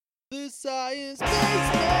The Science Basement!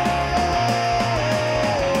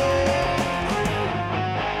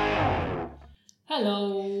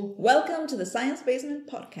 Hello! Welcome to the Science Basement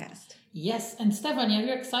podcast. Yes, and Stephanie, are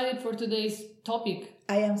you excited for today's topic?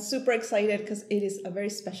 I am super excited because it is a very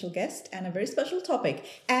special guest and a very special topic.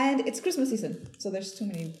 And it's Christmas season, so there's too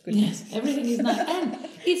many good things. Yes, everything is nice. And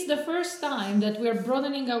it's the first time that we are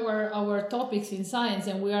broadening our topics in science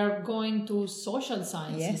and we are going to social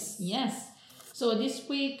sciences. Yes. So this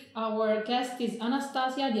week our guest is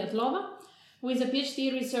Anastasia Diatlova, who is a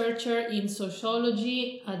PhD researcher in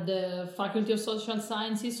sociology at the Faculty of Social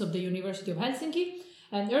Sciences of the University of Helsinki.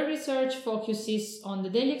 And her research focuses on the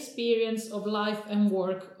daily experience of life and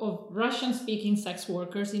work of Russian-speaking sex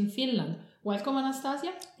workers in Finland. Welcome,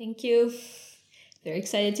 Anastasia. Thank you. Very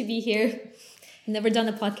excited to be here. Never done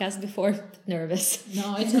a podcast before. Nervous.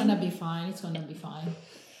 No, it's gonna be fine. It's gonna be fine.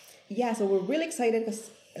 Yeah, so we're really excited because,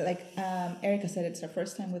 like Erica said, it's our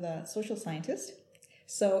first time with a social scientist.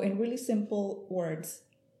 So in really simple words,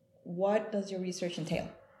 what does your research entail?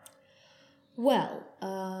 Well,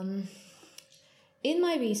 in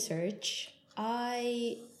my research,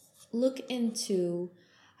 I look into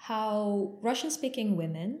how Russian-speaking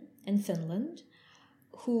women in Finland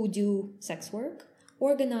who do sex work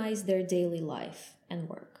organize their daily life and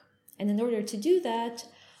work. And in order to do that,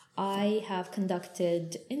 I have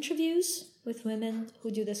conducted interviews with women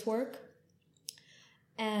who do this work.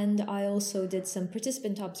 And I also did some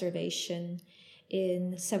participant observation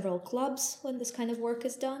in several clubs when this kind of work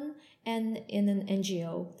is done, and in an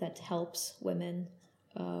NGO that helps women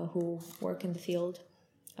who work in the field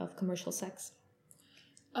of commercial sex.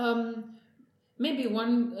 Maybe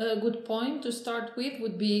one good point to start with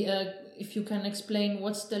would be if you can explain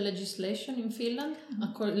what's the legislation in Finland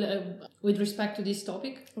with respect to this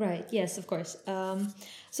topic. Right, yes, of course.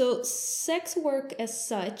 So sex work as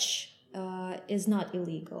such is not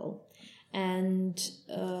illegal. And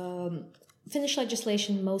Finnish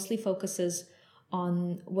legislation mostly focuses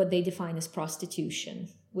on what they define as prostitution,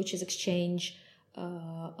 which is exchange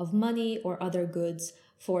of money or other goods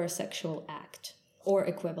for a sexual act or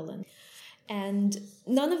equivalent. And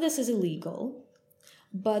none of this is illegal,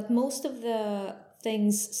 but most of the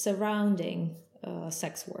things surrounding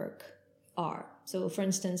sex work are. So, for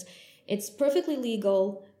instance, it's perfectly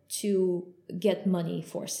legal to get money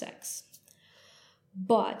for sex.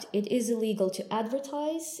 But it is illegal to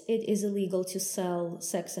advertise, it is illegal to sell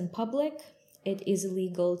sex in public, it is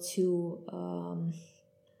illegal to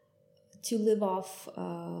live off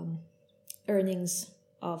earnings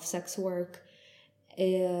of sex work.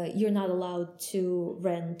 You're not allowed to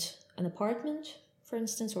rent an apartment, for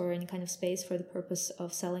instance, or any kind of space for the purpose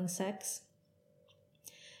of selling sex.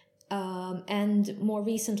 And more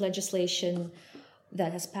recent legislation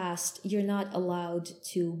that has passed, you're not allowed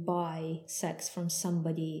to buy sex from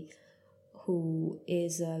somebody who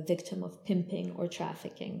is a victim of pimping or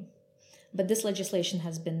trafficking. But this legislation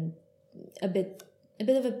has been a bit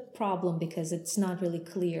of a problem because it's not really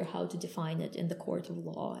clear how to define it in the court of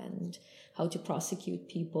law and how to prosecute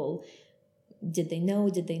people. Did they know?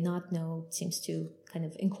 Did they not know? It seems to kind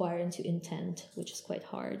of inquire into intent, which is quite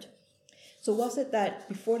hard. So was it that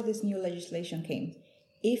before this new legislation came,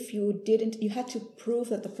 if you had to prove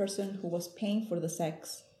that the person who was paying for the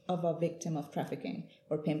sex of a victim of trafficking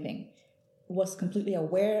or pimping was completely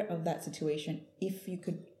aware of that situation if you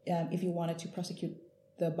wanted to prosecute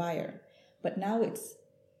the buyer. But now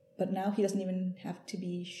he doesn't even have to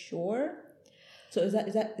be sure. So is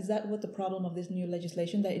that what the problem of this new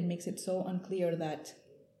legislation, that it makes it so unclear that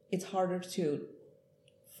it's harder to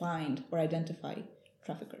find or identify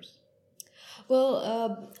traffickers?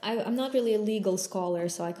 Well, I'm not really a legal scholar,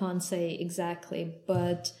 so I can't say exactly,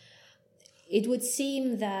 but it would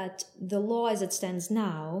seem that the law as it stands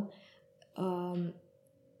now,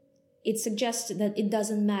 it suggests that it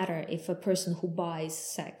doesn't matter if a person who buys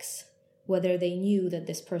sex, whether they knew that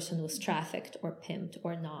this person was trafficked or pimped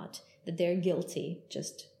or not, that they're guilty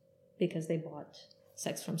just because they bought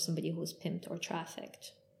sex from somebody who was pimped or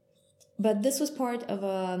trafficked. But this was part of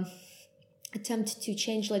a attempt to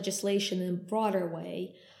change legislation in a broader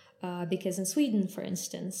way, because in Sweden, for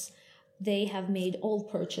instance, they have made all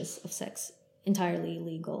purchase of sex entirely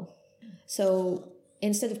illegal. So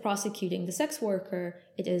instead of prosecuting the sex worker,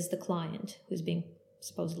 it is the client who's being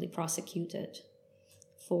supposedly prosecuted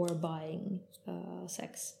for buying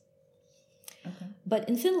sex. Okay. But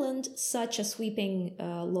in Finland, such a sweeping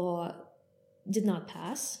law did not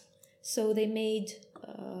pass, so they made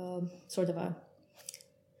sort of a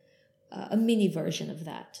mini version of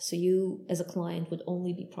that. So you, as a client, would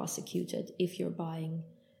only be prosecuted if you're buying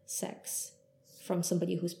sex from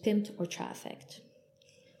somebody who's pimped or trafficked.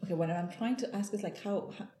 Okay, what I'm trying to ask is like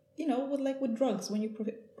how with drugs, when you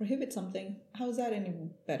prohibit something, how is that any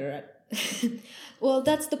better at? Well,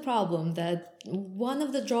 that's the problem, that one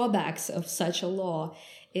of the drawbacks of such a law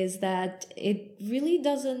is that it really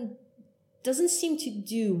doesn't seem to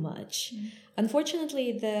do much.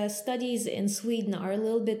 Unfortunately, the studies in Sweden are a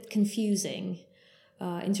little bit confusing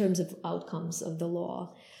in terms of outcomes of the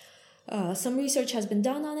law. Some research has been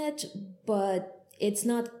done on it, but it's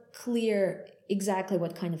not clear exactly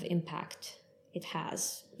what kind of impact it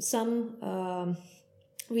has. Some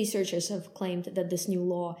researchers have claimed that this new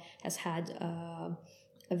law has had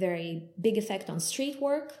a very big effect on street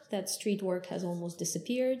work, that street work has almost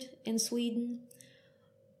disappeared in Sweden.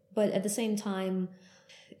 But at the same time,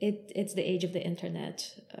 it's the age of the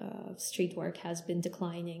internet. Street work has been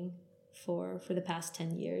declining for the past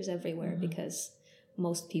 10 years everywhere because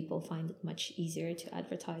most people find it much easier to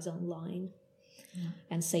advertise online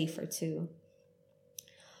and safer too.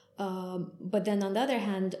 But then on the other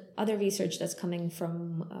hand, other research that's coming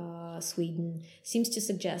from Sweden seems to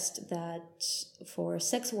suggest that for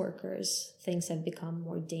sex workers, things have become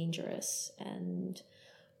more dangerous, and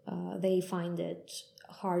they find it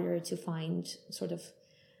harder to find sort of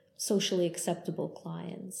socially acceptable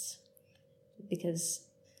clients, because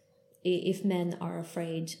if men are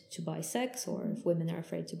afraid to buy sex, or if women are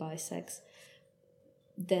afraid to buy sex,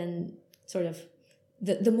 then sort of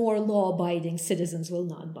the more law-abiding citizens will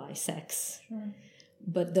not buy sex. Sure.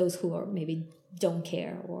 But those who are maybe don't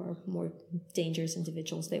care, or more dangerous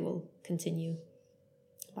individuals, they will continue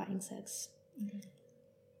buying sex.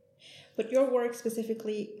 But your work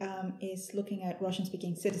specifically is looking at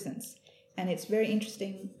Russian-speaking citizens, and it's very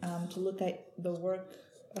interesting to look at the work.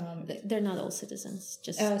 They're not all citizens,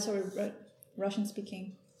 just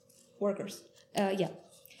Russian-speaking workers. Yeah.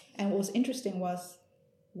 And what was interesting was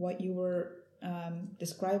what you were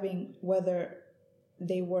describing, whether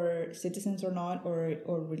they were citizens or not,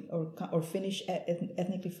 or Finnish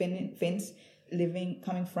ethnically Finns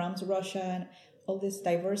coming from Russia, and all this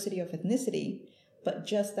diversity of ethnicity, but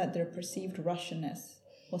just that their perceived Russianness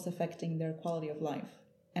was affecting their quality of life,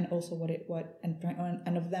 and also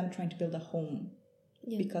and of them trying to build a home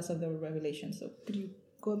because of the revelation. So could you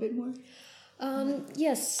go a bit more?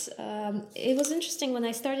 Yes, it was interesting when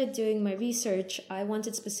I started doing my research. I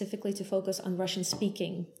wanted specifically to focus on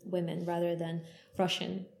Russian-speaking women rather than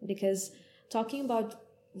Russian, because talking about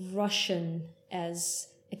Russian as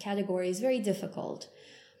a category is very difficult.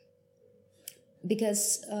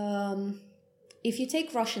 Because if you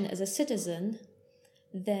take Russian as a citizen,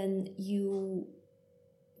 then you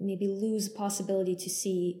maybe lose possibility to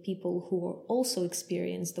see people who also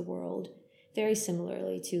experience the world very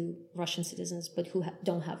similarly to Russian citizens, but who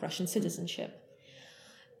don't have Russian citizenship.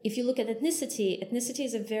 If you look at ethnicity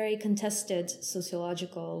is a very contested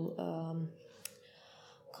sociological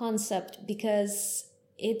concept, because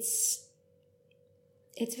it's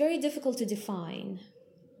very difficult to define.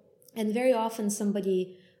 And very often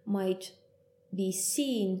somebody might be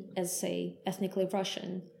seen as, say, ethnically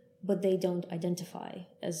Russian, but they don't identify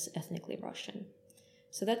as ethnically Russian.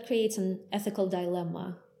 So that creates an ethical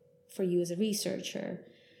dilemma for you as a researcher.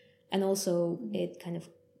 And also it kind of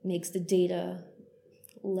makes the data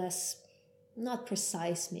less, not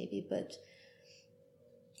precise maybe, but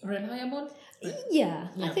reliable? Yeah.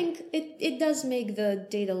 I think it does make the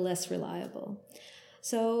data less reliable.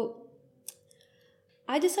 So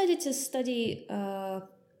I decided to study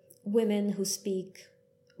women who speak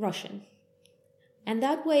Russian. And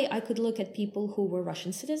that way I could look at people who were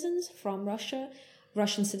Russian citizens from Russia,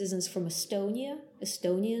 Russian citizens from Estonia,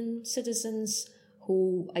 Estonian citizens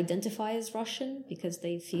who identify as Russian because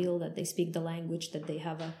they feel that they speak the language, that they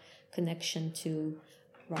have a connection to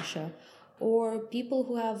Russia, or people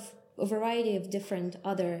who have a variety of different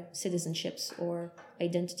other citizenships or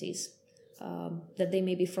identities, that they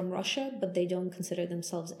may be from Russia, but they don't consider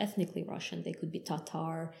themselves ethnically Russian. They could be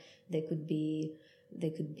Tatar, they could be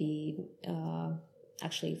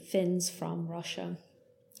actually Finns from Russia,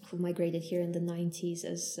 who migrated here in the 90s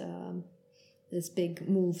as this big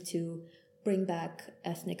move to bring back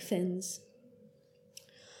ethnic Finns.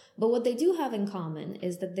 But what they do have in common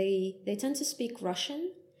is that they tend to speak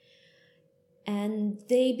Russian, and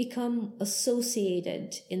they become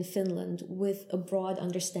associated in Finland with a broad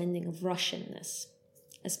understanding of Russianness,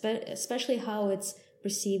 especially how it's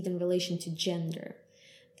perceived in relation to gender.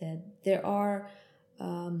 That there are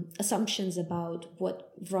assumptions about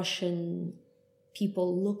what Russian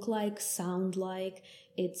people look like, sound like.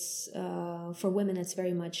 It's for women, it's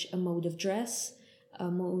very much a mode of dress,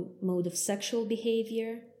 a mode of sexual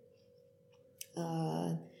behavior,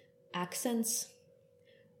 accents,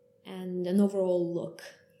 and an overall look.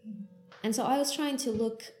 And so I was trying to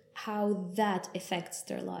look how that affects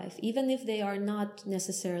their life, even if they are not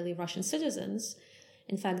necessarily Russian citizens.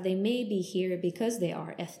 In fact, they may be here because they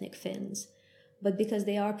are ethnic Finns, but because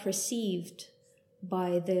they are perceived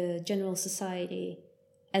by the general society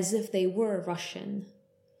as if they were Russian,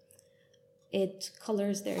 it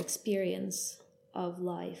colors their experience of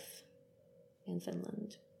life in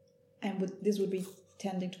Finland. And this would be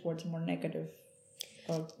tending towards more negative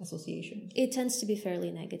association. It tends to be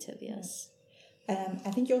fairly negative, yes.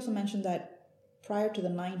 I think you also mentioned that prior to the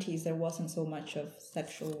 90s, there wasn't so much of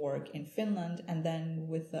sexual work in Finland, and then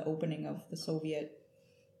with the opening of the Soviet,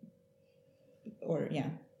 the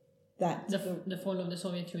fall of the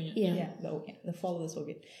Soviet Union. The fall of the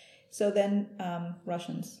Soviet. So then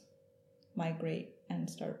Russians migrate and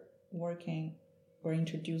start working or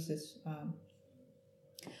introduce this.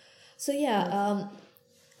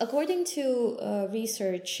 According to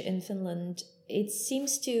research in Finland, it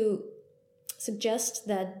seems to suggest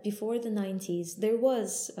that before the 90s there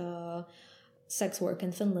was sex work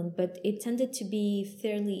in Finland, but it tended to be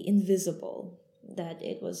fairly invisible, that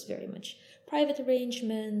it was very much private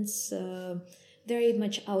arrangements, very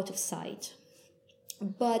much out of sight.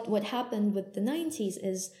 But what happened with the 90s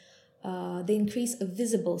is the increase of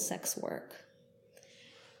visible sex work.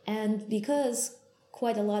 And because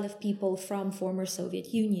quite a lot of people from former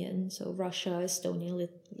Soviet Union, so Russia, Estonia,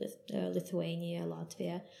 Lithuania,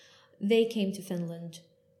 Latvia, they came to Finland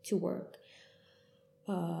to work,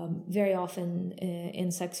 very often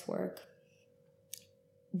in sex work.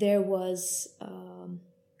 There was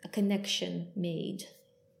a connection made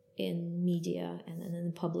in media and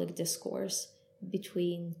in public discourse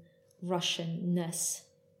between Russianness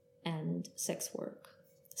and sex work,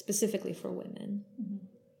 specifically for women. Mm-hmm.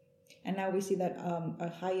 And now we see that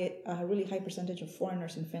a really high percentage of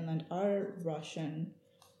foreigners in Finland are Russian,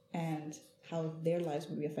 and how their lives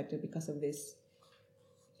would be affected because of this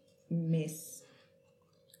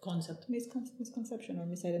misconception or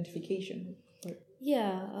misidentification.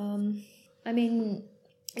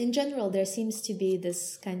 In general, there seems to be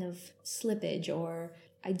this kind of slippage or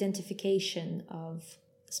identification of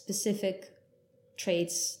specific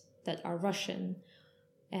traits that are Russian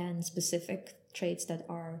and specific traits that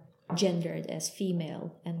are gendered as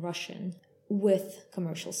female and Russian with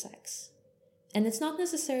commercial sex. And it's not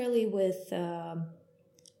necessarily with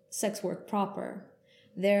sex work proper.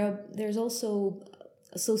 There's also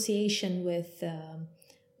association with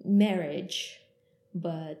marriage,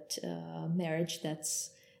 but marriage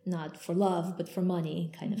that's not for love but for money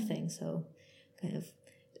kind of thing. So kind of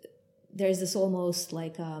there's this almost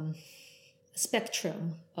like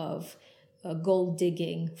spectrum of a gold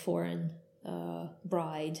digging foreign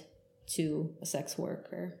bride to a sex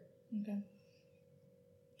worker. Okay.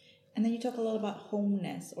 And then you talk a lot about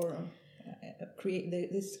homeness, or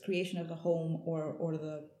this creation of a home, or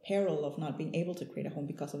the peril of not being able to create a home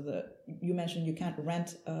because of you mentioned you can't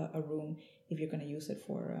rent a room if you're going to use it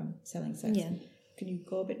for selling sex. Yeah. Can you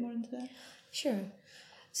go a bit more into that? Sure.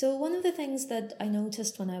 So one of the things that I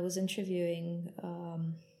noticed when I was interviewing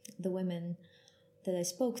the women that I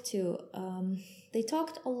spoke to, they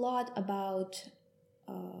talked a lot about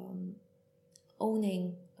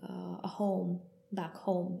owning a home back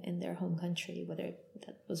home in their home country, whether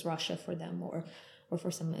that was Russia for them or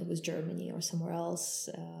for some it was Germany or somewhere else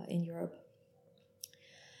in Europe.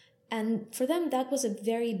 And for them, that was a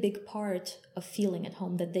very big part of feeling at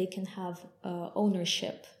home, that they can have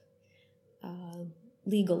ownership,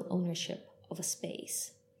 legal ownership of a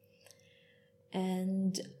space.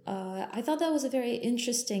 And I thought that was a very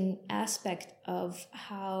interesting aspect of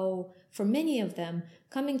how, for many of them,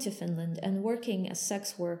 coming to Finland and working as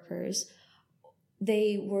sex workers,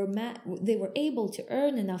 they were able to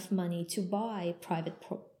earn enough money to buy private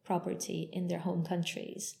property in their home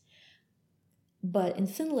countries. But in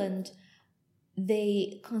Finland,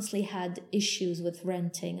 they constantly had issues with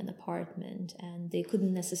renting an apartment, and they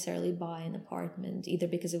couldn't necessarily buy an apartment either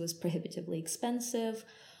because it was prohibitively expensive,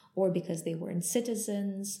 or because they weren't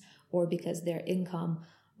citizens, or because their income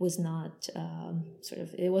was not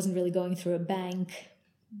it wasn't really going through a bank.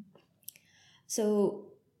 So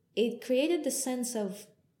it created the sense of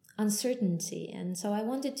uncertainty. And so I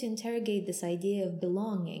wanted to interrogate this idea of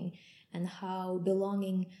belonging, and how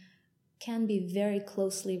belonging can be very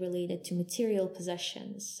closely related to material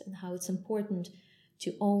possessions, and how it's important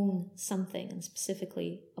to own something, and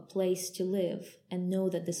specifically a place to live, and know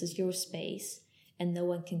that this is your space, and no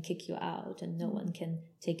one can kick you out, and no one can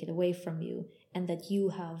take it away from you, and that you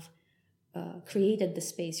have created the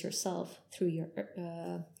space yourself through your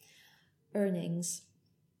earnings.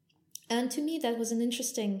 And to me, that was an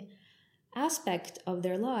interesting aspect of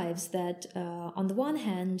their lives, that on the one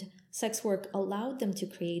hand, sex work allowed them to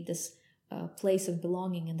create this place of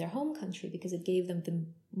belonging in their home country because it gave them the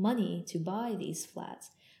money to buy these flats.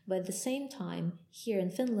 But at the same time, here in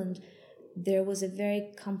Finland, there was a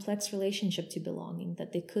very complex relationship to belonging,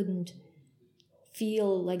 that they couldn't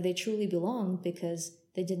feel like they truly belonged because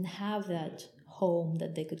they didn't have that home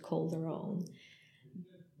that they could call their own.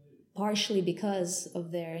 Partially because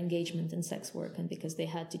of their engagement in sex work and because they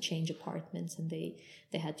had to change apartments and they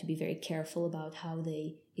had to be very careful about how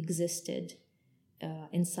they existed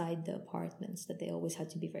inside the apartments, that they always had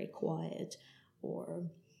to be very quiet or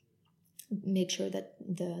make sure that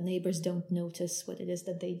the neighbors don't notice what it is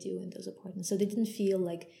that they do in those apartments. So they didn't feel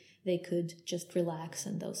like they could just relax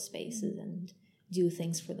in those spaces and do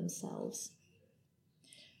things for themselves.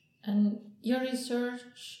 And your research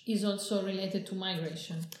is also related to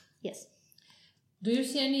migration. Yes. Do you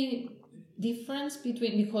see any difference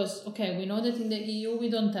between, because, okay, we know that in the EU we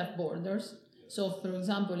don't have borders. So, for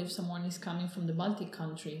example, if someone is coming from the Baltic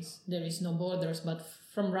countries, there is no borders, but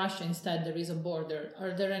from Russia instead there is a border.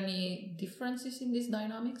 Are there any differences in these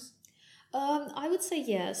dynamics? I would say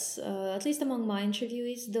yes. At least among my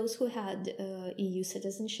interviewees, those who had EU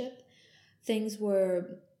citizenship, things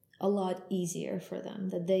were a lot easier for them,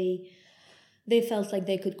 that they felt like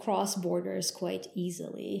they could cross borders quite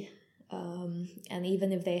easily. And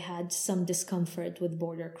even if they had some discomfort with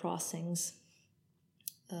border crossings,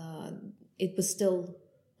 it was still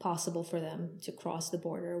possible for them to cross the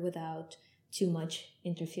border without too much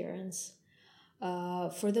interference.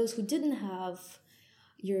 For those who didn't have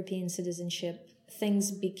European citizenship,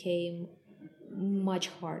 things became much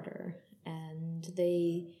harder. And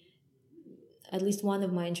at least one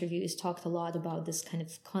of my interviews talked a lot about this kind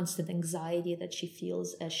of constant anxiety that she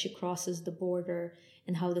feels as she crosses the border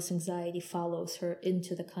and how this anxiety follows her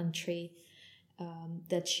into the country,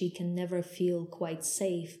 that she can never feel quite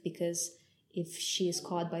safe because if she is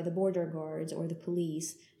caught by the border guards or the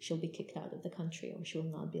police, she'll be kicked out of the country or she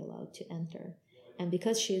will not be allowed to enter. And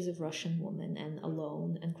because she is a Russian woman and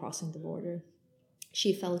alone and crossing the border,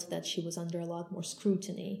 she felt that she was under a lot more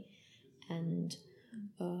scrutiny, and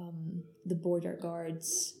the border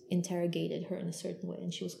guards interrogated her in a certain way,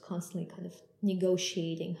 and she was constantly kind of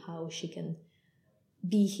negotiating how she can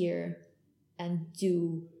be here and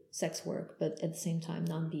do sex work, but at the same time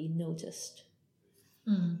not be noticed.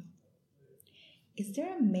 Mm. Is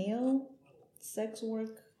there a male sex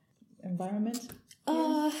work environment?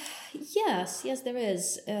 Yes, there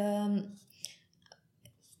is.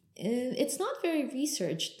 It's not very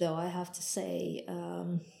researched, though, I have to say.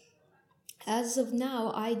 As of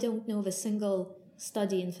now, I don't know of a single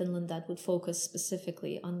study in Finland that would focus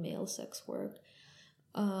specifically on male sex work.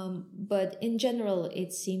 But in general,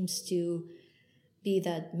 it seems to be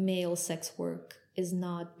that male sex work is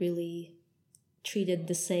not really treated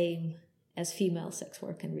the same as female sex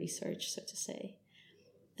work and research, so to say.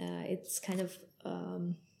 It's kind of...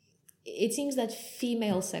 it seems that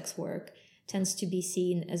female sex work tends to be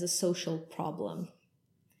seen as a social problem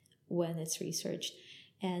when it's researched,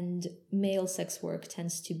 and male sex work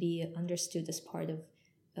tends to be understood as part of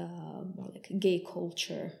more like gay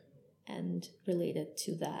culture and related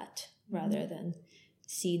to that, rather than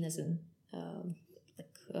seen as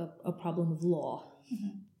a problem of law,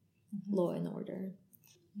 law and order.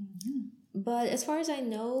 But as far as I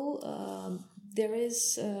know, there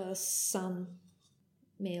is some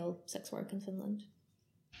male sex work in Finland.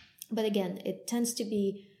 But again, it tends to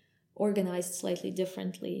be organized slightly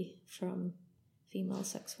differently from female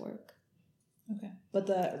sex work. Okay. But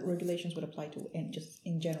the regulations would apply to, and just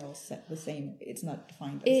in general, set the same. It's not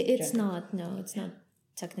defined as It's gender. not, no, it's not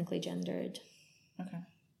technically gendered. Okay.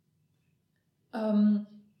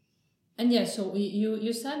 And yeah, so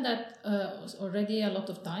you said that already a lot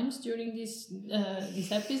of times during this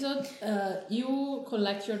episode. You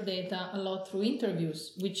collect your data a lot through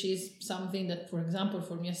interviews, which is something that, for example,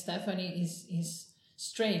 for me and Stephanie is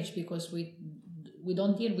strange because we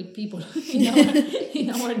don't deal with people in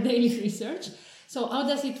our daily research. So how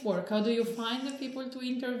does it work? How do you find the people to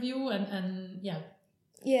interview? And yeah.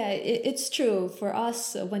 Yeah, it's true. For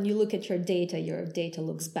us, when you look at your data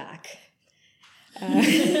looks back.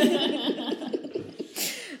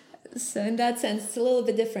 So in that sense, it's a little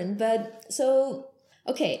bit different. But so,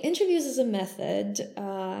 okay, interviews as a method,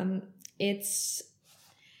 it's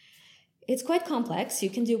quite complex. You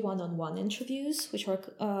can do one-on-one interviews, which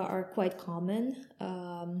are quite common.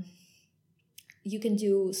 You can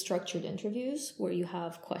do structured interviews where you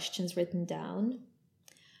have questions written down,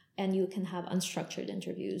 and you can have unstructured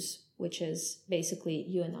interviews, which is basically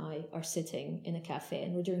you and I are sitting in a cafe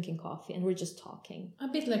and we're drinking coffee and we're just talking. A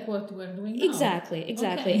bit like what we're doing now. Exactly.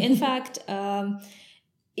 Okay. In fact,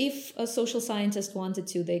 if a social scientist wanted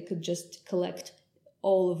to, they could just collect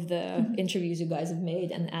all of the interviews you guys have made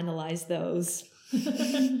and analyze those.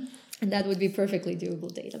 And that would be perfectly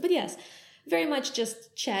doable data. But yes, very much just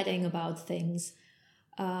chatting about things.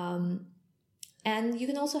 And you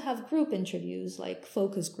can also have group interviews, like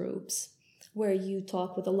focus groups, where you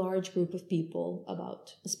talk with a large group of people about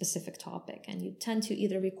a specific topic. And you tend to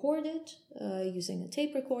either record it using a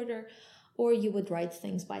tape recorder, or you would write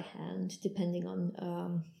things by hand, depending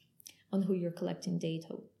on who you're collecting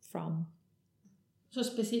data from. So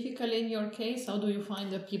specifically in your case, how do you find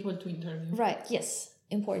the people to interview? Right, yes,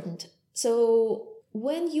 important. So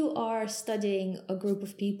when you are studying a group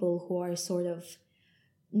of people who are sort of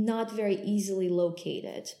not very easily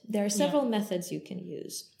located, there are several methods you can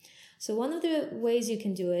use. So one of the ways you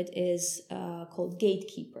can do it is called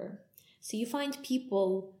gatekeeper. So you find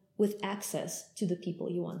people with access to the people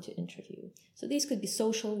you want to interview. So these could be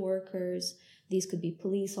social workers, these could be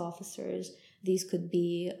police officers, these could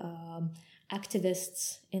be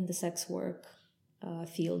activists in the sex work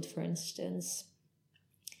field, for instance.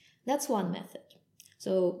 That's one method.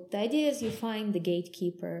 So the idea is you find the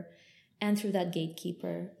gatekeeper, and through that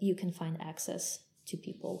gatekeeper, you can find access to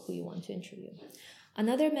people who you want to interview.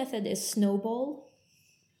 Another method is snowball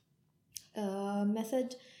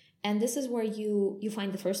method. And this is where you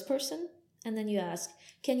find the first person, and then you ask,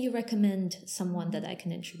 can you recommend someone that I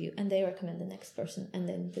can interview? And they recommend the next person, and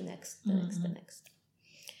then the next, the next.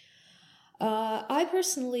 I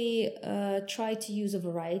personally try to use a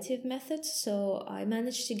variety of methods. So I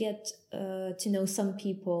managed to get to know some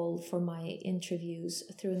people for my interviews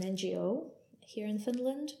through an NGO here in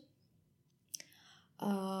Finland.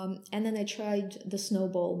 And then I tried the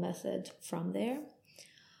snowball method from there.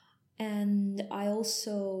 And I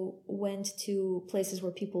also went to places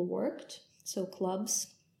where people worked, so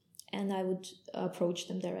clubs, and I would approach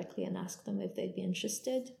them directly and ask them if they'd be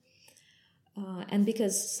interested. And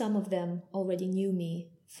because some of them already knew me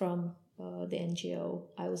from the NGO,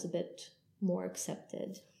 I was a bit more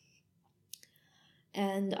accepted.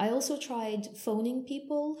 And I also tried phoning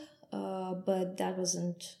people, but that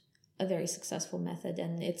wasn't a very successful method,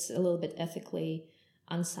 and it's a little bit ethically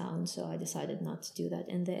unsound, so I decided not to do that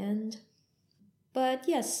in the end. But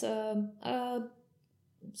yes,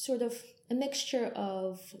 sort of a mixture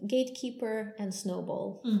of gatekeeper and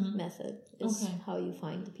snowball method is how you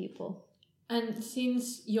find the people. And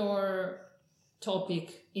since your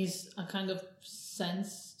topic is a kind of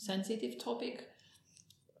sensitive topic,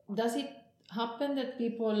 does it happen that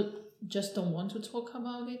people just don't want to talk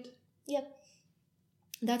about it? Yep.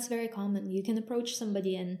 That's very common. You can approach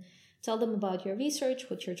somebody and tell them about your research,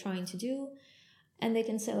 what you're trying to do, and they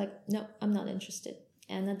can say like, no, I'm not interested.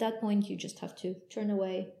 And at that point, you just have to turn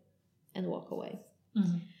away and walk away.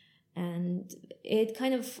 And it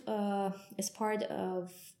kind of is part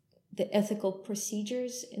of the ethical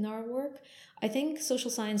procedures in our work. I think social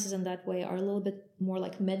sciences in that way are a little bit more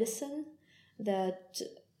like medicine, that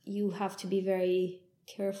you have to be very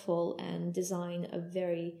careful and design a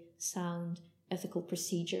very sound ethical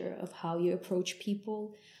procedure of how you approach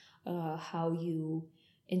people, how you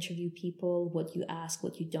interview people, what you ask,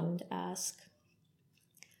 what you don't ask.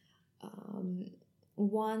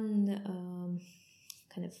 One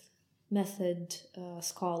kind of method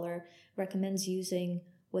scholar recommends using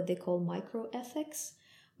what they call microethics,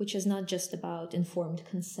 which is not just about informed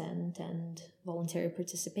consent and voluntary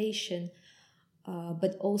participation,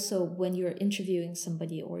 but also when you're interviewing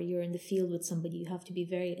somebody or you're in the field with somebody, you have to be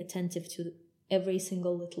very attentive to every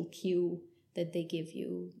single little cue that they give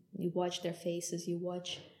you. You watch their faces, you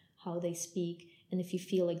watch how they speak, and if you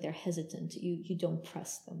feel like they're hesitant, you don't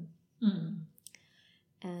press them.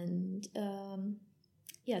 And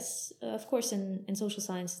yes, of course, in social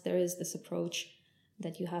science, there is this approach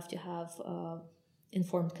that you have to have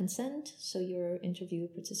informed consent. So your interview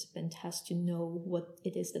participant has to know what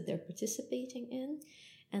it is that they're participating in,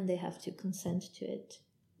 and they have to consent to it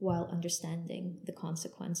while understanding the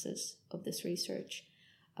consequences of this research.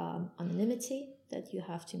 Anonymity, that you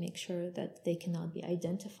have to make sure that they cannot be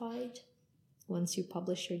identified once you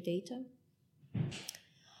publish your data.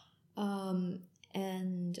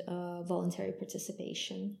 And voluntary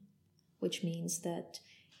participation, which means that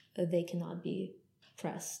they cannot be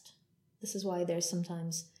pressed. This is why there's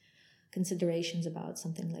sometimes considerations about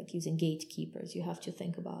something like using gatekeepers. You have to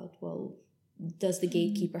think about, well, does the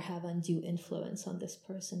gatekeeper have undue influence on this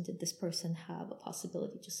person? Did this person have a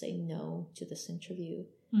possibility to say no to this interview?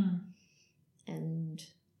 And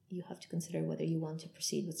you have to consider whether you want to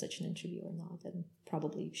proceed with such an interview or not, and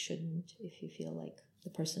probably you shouldn't if you feel like the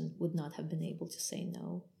person would not have been able to say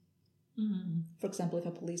no. For example, if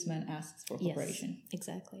a policeman asks for cooperation. Yes,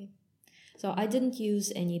 exactly. So I didn't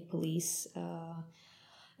use any police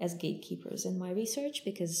as gatekeepers in my research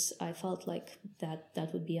because I felt like that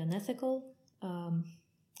would be unethical.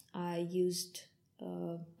 I used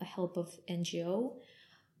a help of NGO,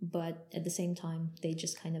 but at the same time, they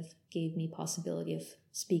just kind of gave me possibility of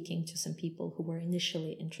speaking to some people who were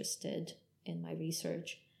initially interested in my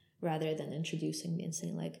research, rather than introducing me and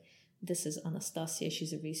saying like, this is Anastasia,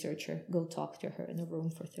 she's a researcher, go talk to her in a room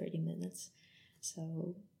for 30 minutes.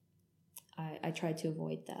 So I try to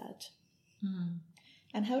avoid that.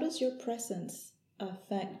 And how does your presence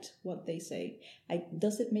affect what they say?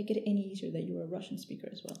 Does it make it any easier that you're a Russian speaker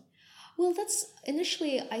as well? Well,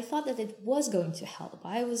 initially I thought that it was going to help.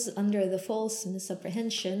 I was under the false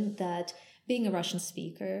misapprehension that being a Russian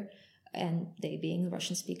speaker and they being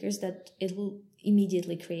Russian speakers, that it will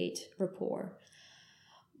immediately create rapport.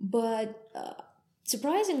 But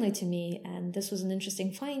surprisingly to me, and this was an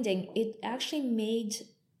interesting finding, it actually made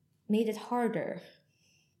it harder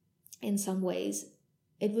in some ways.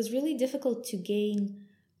 It was really difficult to gain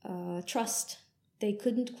trust. They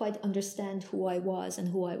couldn't quite understand who I was and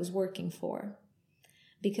who I was working for,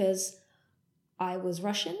 because I was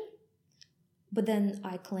Russian, but then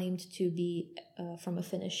I claimed to be from a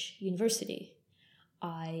Finnish university.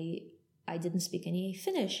 I didn't speak any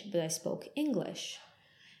Finnish, but I spoke English.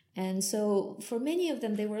 And so for many of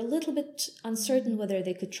them, they were a little bit uncertain whether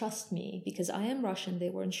they could trust me, because I am Russian. They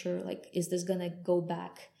weren't sure, like, is this going to go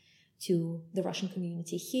back to the Russian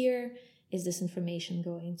community here? Is this information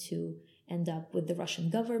going to end up with the Russian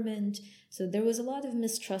government? So there was a lot of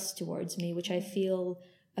mistrust towards me, which I feel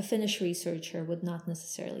a Finnish researcher would not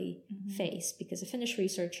necessarily face, because a Finnish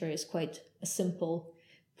researcher is quite a simple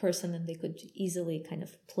person and they could easily kind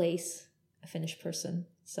of place a Finnish person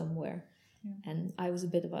somewhere. Yeah. And I was a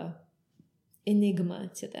bit of a enigma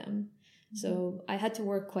to them. So I had to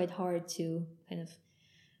work quite hard to kind of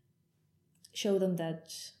show them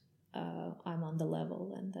that I'm on the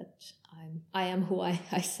level and that I am who I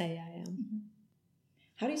say I am.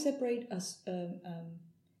 How do you separate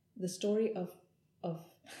the story of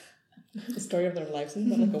the story of their lives? Isn't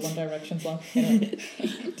that like a One Direction song?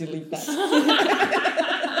 Delete that.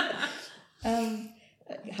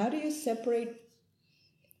 How do you separate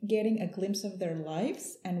getting a glimpse of their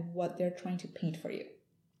lives and what they're trying to paint for you?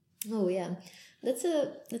 Oh yeah, that's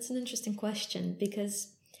an interesting question,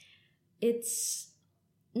 because it's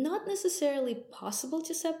not necessarily possible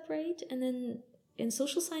to separate, and then in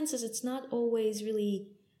social sciences it's not always really,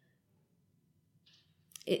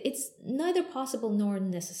 it's neither possible nor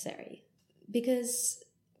necessary, because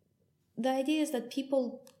the idea is that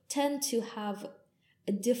people tend to have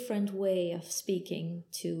a different way of speaking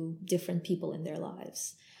to different people in their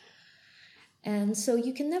lives. And so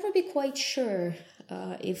you can never be quite sure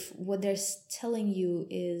if what they're telling you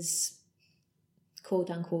is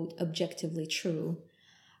quote-unquote objectively true.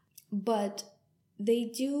 But they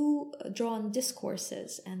do draw on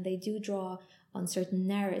discourses, and they do draw on certain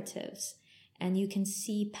narratives, and you can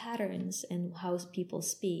see patterns in how people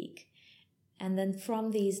speak. And then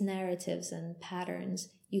from these narratives and patterns,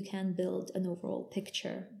 you can build an overall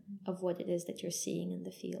picture of what it is that you're seeing in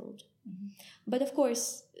the field. But of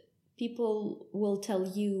course, people will tell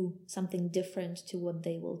you something different to what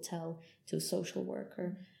they will tell to a social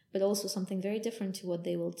worker, but also something very different to what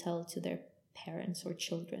they will tell to their parents or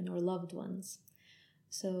children or loved ones.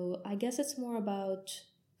 So I guess it's more about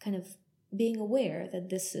kind of being aware that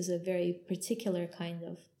this is a very particular kind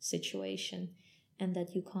of situation, and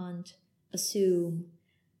that you can't assume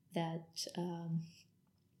that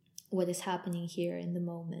what is happening here in the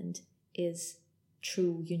moment is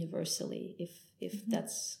true universally, if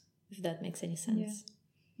that makes any sense.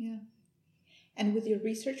 Yeah. And with your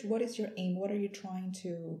research, what is your aim? What are you trying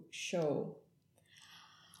to show?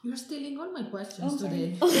 You're stealing all my questions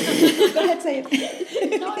today. Go ahead, say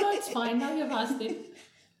it. No, it's fine. Now you've asked it.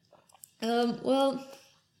 Well,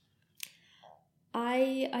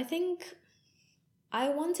 I think I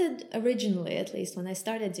wanted originally, at least when I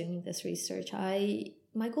started doing this research,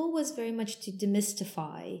 my goal was very much to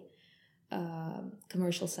demystify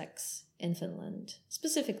commercial sex in Finland,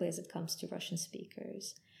 specifically as it comes to Russian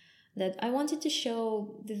speakers. That I wanted to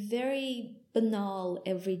show the very banal,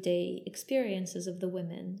 everyday experiences of the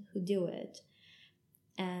women who do it,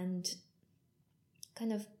 and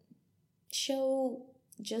kind of show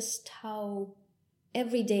just how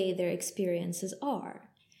everyday their experiences are.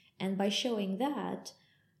 And by showing that,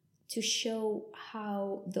 to show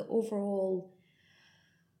how the overall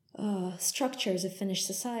structures of Finnish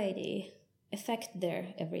society affect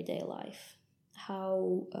their everyday life.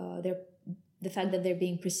 How the fact that they're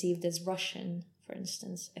being perceived as Russian, for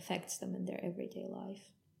instance, affects them in their everyday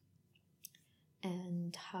life.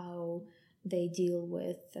 And how they deal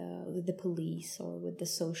with the police or with the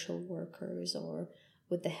social workers or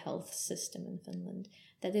with the health system in Finland.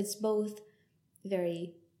 That it's both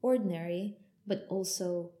very ordinary, but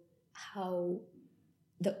also how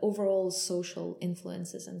the overall social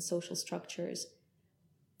influences and social structures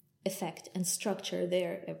affect and structure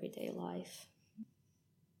their everyday life.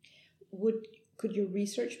 Could your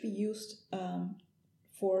research be used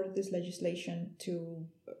for this legislation to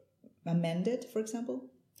amend it, for example?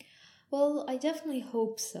 Well, I definitely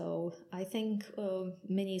hope so. I think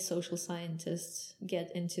many social scientists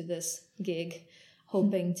get into this gig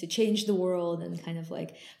hoping to change the world and kind of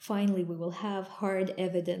like, finally we will have hard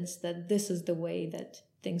evidence that this is the way that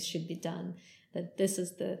things should be done, that this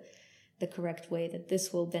is the correct way, that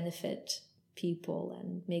this will benefit people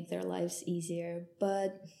and make their lives easier.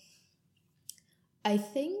 But I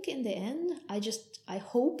think in the end, I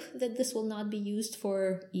hope that this will not be used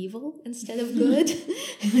for evil instead of good.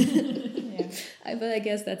 Yeah. But I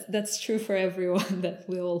guess that's true for everyone, that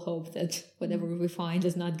we all hope that whatever we find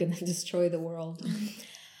is not going to destroy the world.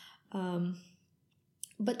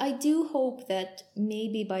 But I do hope that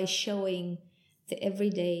maybe by showing the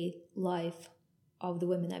everyday life of the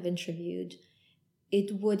women I've interviewed,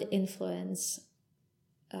 it would influence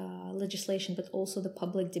legislation, but also the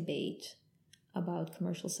public debate about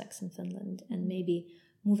commercial sex in Finland, and maybe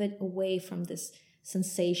move it away from this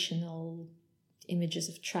sensational images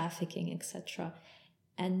of trafficking, etc.,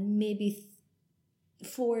 and maybe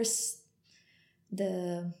force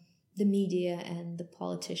the media and the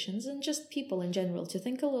politicians and just people in general to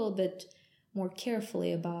think a little bit more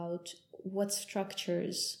carefully about what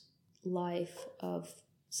structures life of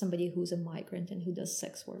somebody who's a migrant and who does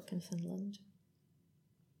sex work in Finland.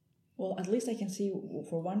 Well, at least I can see,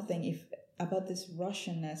 for one thing, about this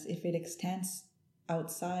Russianness, if it extends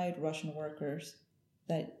outside Russian workers,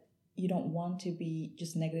 that you don't want to be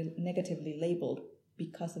just negatively labeled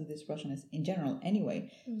because of this Russianness in general anyway,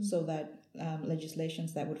 so that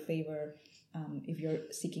legislations that would favor, if you're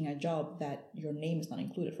seeking a job, that your name is not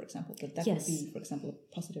included, for example, that Yes. would be, for example,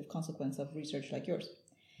 a positive consequence of research like yours.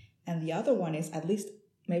 And the other one is, at least,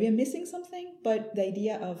 maybe I'm missing something, but the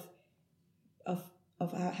idea of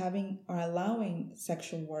having or allowing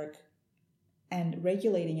sexual work and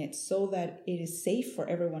regulating it so that it is safe for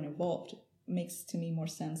everyone involved makes to me more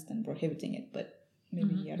sense than prohibiting it. But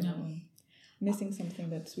maybe I don't know, I'm missing something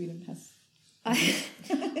that Sweden has.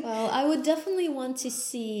 Well, I would definitely want to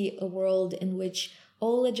see a world in which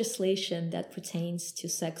all legislation that pertains to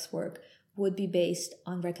sex work would be based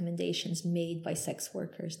on recommendations made by sex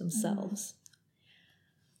workers themselves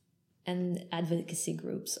and advocacy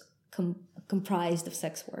groups comprised of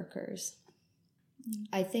sex workers.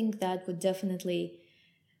 I think that would definitely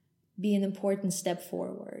be an important step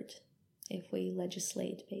forward if we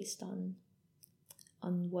legislate based on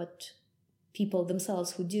what people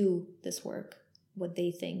themselves who do this work, what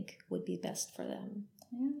they think would be best for them.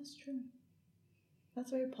 Yeah, that's true.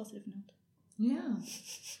 That's a very positive note. Yeah.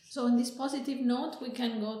 So on this positive note, we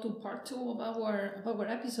can go to part 2 of our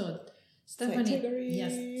episode. Stephanie, Category.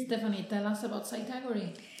 yes, Stephanie, tell us about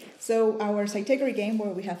category. So our category game,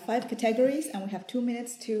 where we have 5 categories and we have 2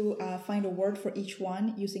 minutes to find a word for each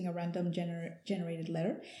one using a random generated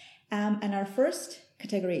letter. And our first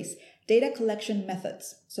category is data collection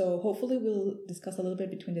methods. So hopefully we'll discuss a little bit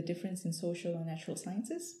between the difference in social and natural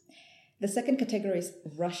sciences. The second category is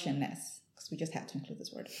Russianness, because we just had to include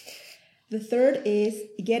this word. The third is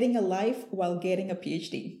getting a life while getting a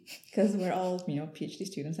PhD, because we're all, PhD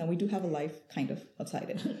students, and we do have a life kind of outside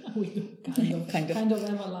it. We do kind of have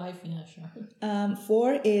a life, yeah, sure.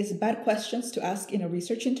 4 is bad questions to ask in a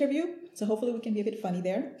research interview. So hopefully we can be a bit funny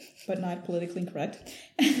there, but not politically incorrect.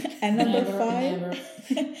 And number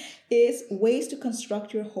 5 is ways to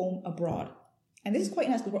construct your home abroad. And this is quite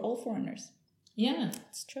nice because we're all foreigners. Yeah,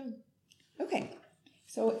 it's true. Okay,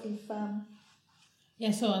 so if yeah,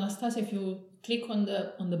 so Anastasia, if you click on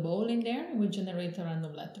the ball in there, it will generate a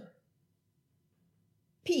random letter.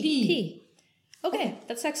 P. Okay,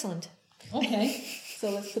 that's excellent. Okay. So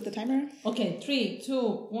let's put the timer. Okay, 3, 2,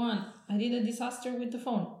 1. I did a disaster with the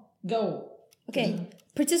phone. Go. Okay,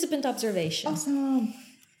 participant observation. Awesome.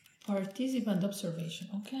 Participant observation.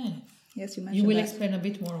 Okay. Yes, you mentioned You will that. explain a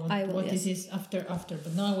bit more what yes. this is after,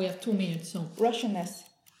 but now we have 2 minutes, so. Russianness.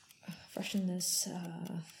 Russianness.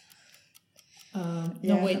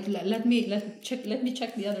 No, wait. Let me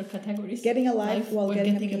check the other categories. Getting a life while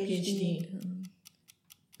getting a PhD.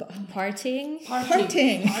 Partying.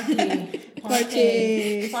 Partying.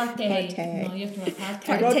 Party. No, you have to write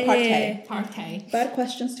party. I wrote party. Party. Bad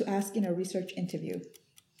questions to ask in a research interview.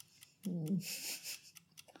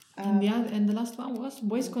 And the last one was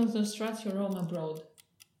ways to construct your home abroad.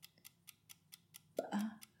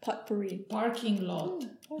 Potpourri. Parking lot.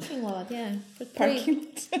 Parking lot, yeah. Parking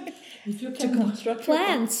lot. If you To can construct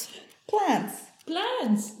Plants.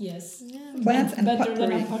 plants, yes. Yeah. Plants and Better than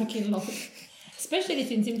potpourri. a parking lot. Especially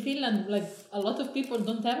since in Finland, like a lot of people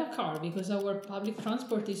don't have a car because our public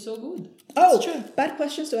transport is so good. Oh, It's true. bad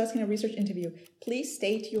questions to ask in a research interview. Please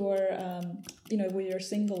state your, whether you're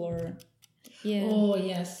single or... Yeah. Oh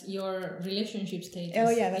yes, your relationship status.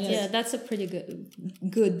 Oh, yeah, that's Yeah, that's a pretty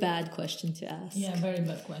good bad question to ask. Yeah, very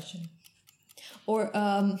bad question. Or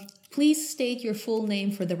please state your full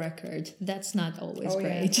name for the record. That's not always Oh, yeah.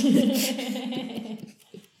 great.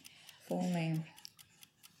 Full name.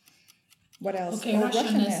 What else? Okay, Oh,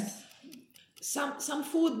 Russianness. Some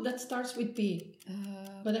food that starts with P.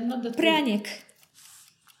 But I'm not that good. Пряник.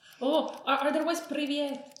 Oh, otherwise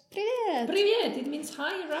привет. Привет. Привет, it means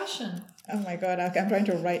hi in Russian. Oh my god, okay, I'm trying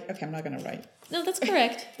to write. Okay, I'm not going to write. No, that's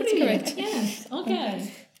correct. That's Привет, correct. yes,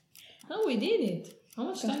 okay. Oh, we did it. How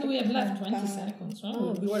much time do we have left? 20 seconds.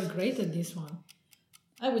 Oh, we were great at this one.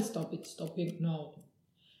 I will stop it. No.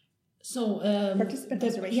 So, Participant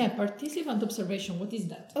observation. Yeah, participant observation. What is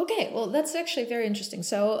that? Okay, well, that's actually very interesting.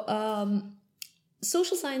 So,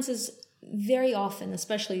 social sciences very often,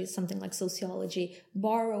 especially something like sociology,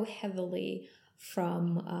 borrow heavily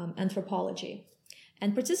from anthropology.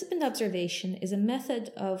 And participant observation is a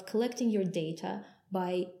method of collecting your data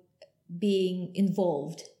by being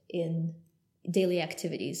involved in daily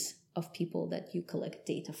activities of people that you collect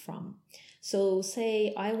data from. So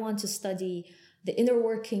say I want to study the inner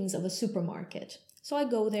workings of a supermarket. So I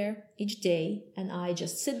go there each day and I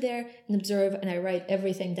just sit there and observe and I write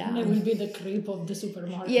everything down. I will be the creep of the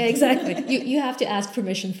supermarket. Yeah, exactly. You have to ask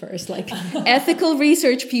permission first. Like ethical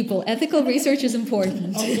research, people. Ethical research is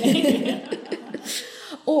important. Okay.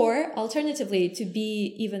 Or alternatively, to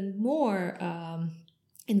be even more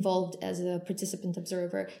involved as a participant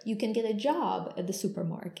observer, you can get a job at the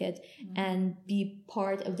supermarket and be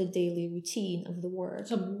part of the daily routine of the work.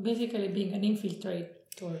 So basically being an infiltrator.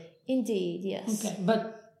 Indeed, yes. Okay,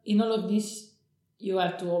 but in all of this, you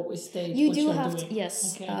have to always state You what do you're have doing. to,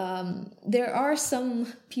 yes. Okay. There are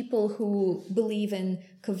some people who believe in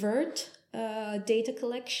covert data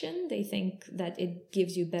collection. They think that it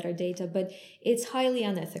gives you better data, but it's highly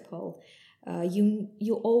unethical.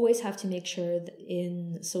 You always have to make sure that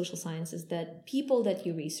in social sciences that people that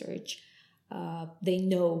you research, they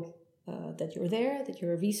know that you're there, that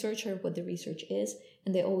you're a researcher, what the research is,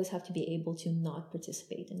 and they always have to be able to not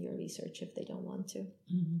participate in your research if they don't want to.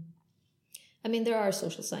 Mm-hmm. I mean, there are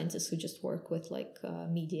social scientists who just work with like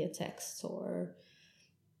media texts or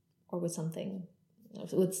with something,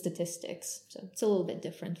 with statistics. So it's a little bit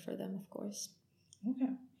different for them, of course.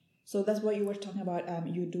 Okay. So that's what you were talking about.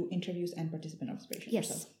 You do interviews and participant observations. Yes.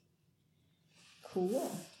 So. Cool.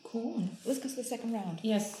 Let's go to the second round.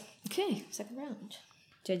 Yes. Okay, second round.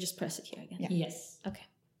 Do I just press it here again? Yeah. Yes. Okay.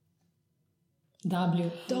 W.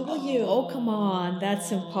 Oh, come on.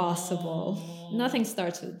 That's impossible. Nothing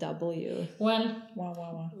starts with W. Well,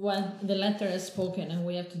 Wow. the letter is spoken and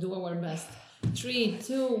we have to do our best. 3,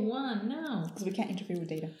 2, 1, now. Because we can't interview with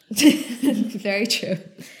data. Very true.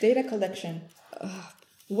 Data collection.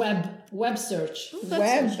 Web search.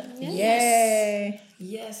 Web. search. Yes. Yay.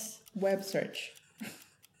 Yes. Web search.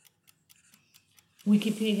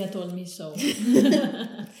 Wikipedia told me so.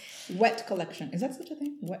 Wet collection. Is that such a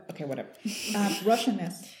thing? Wet. Okay, whatever.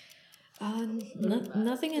 Russianness.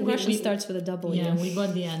 Nothing in We- Russian we- starts with a W. Yeah, we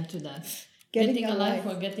got the end to that. Getting a life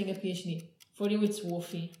or getting a PhD. For you, it's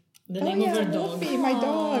Woofy. The name of your dog. Woofy, my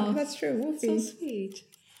dog. That's true. Woofy. So sweet.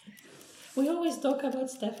 We always talk about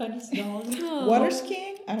Stephanie's dog. Water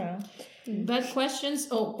skiing? I don't know. Bad questions.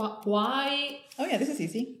 Oh, why? Oh yeah, this is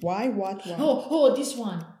easy. Why, what, why? Oh, this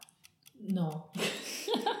one. No.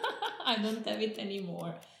 I don't have it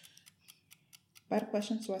anymore. Bad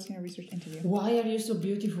questions to ask in a research interview. Why are you so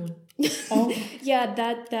beautiful? Oh, Yeah,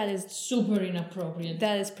 that is Super inappropriate.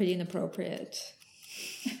 pretty inappropriate.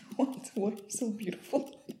 what? What are so beautiful?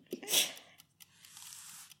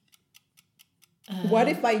 What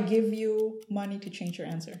if I give you money to change your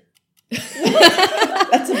answer?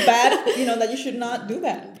 That's a bad, that you should not do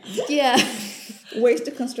that. Yeah. Ways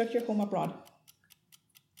to construct your home abroad.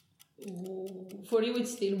 For you,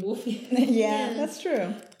 it's still Woofy. Yeah, that's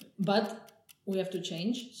true. But we have to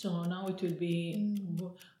change. So now it will be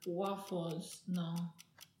waffles.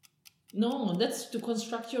 No, that's to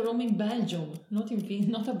construct your home in Belgium,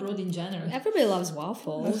 not abroad in general. Everybody loves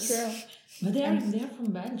waffles. That's true. But they are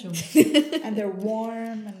from Belgium. And they're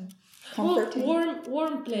warm and comforting.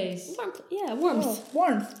 Warm place. Yeah, warmth. Oh,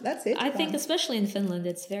 warmth. That's it. I think Warmth. especially in Finland,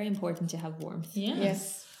 it's very important to have warmth.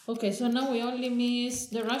 Yes. Okay, so now we only miss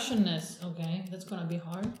the Russianness. Okay, that's gonna be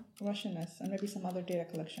hard. Russianness and maybe some other data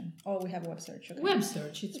collection. Oh, we have web search. Okay. Web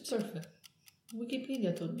search, it's perfect.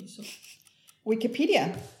 Wikipedia told me so.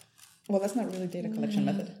 Wikipedia. Well, that's not really data collection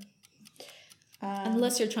method.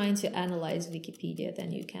 Unless you're trying to analyze Wikipedia,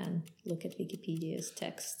 then you can look at Wikipedia's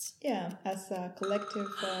texts. Yeah, as a collective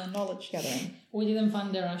knowledge gathering. We didn't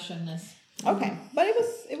find the Russianness. Okay, but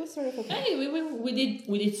it was sort of okay. Hey,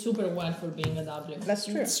 we did super well for being a W. That's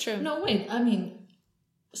true. It's true. No, wait. I mean,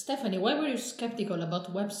 Stephanie, why were you skeptical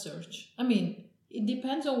about web search? I mean, it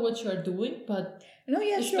depends on what you are doing, but No,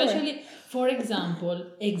 yeah, especially, for example,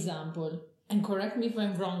 and correct me if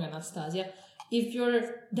I'm wrong, Anastasia.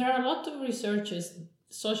 There are a lot of researchers,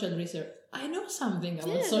 social research. I know something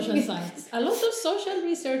about social science. A lot of social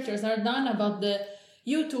researchers are done about the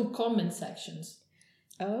YouTube comment sections.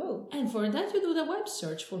 Oh. And for that, you do the web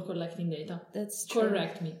search for collecting data. That's true.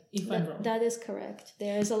 Correct me if I'm wrong. That is correct.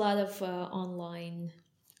 There's a lot of online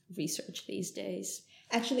research these days.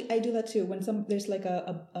 Actually, I do that too. When there's like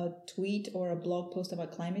a tweet or a blog post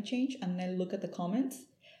about climate change, and then look at the comments.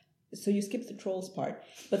 So you skip the trolls part,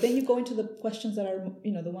 but then you go into the questions that are,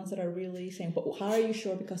 the ones that are really saying, but how are you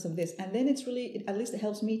sure because of this? And then at least it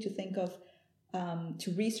helps me to think of,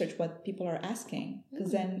 to research what people are asking,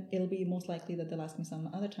 because then it'll be most likely that they'll ask me some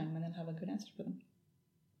other time and then have a good answer for them.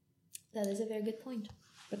 That is a very good point.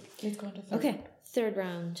 But let's go into third. Okay, third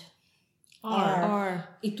round. R.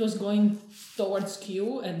 It was going towards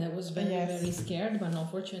Q, and I was very, Yes. very scared, but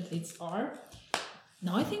unfortunately it's R.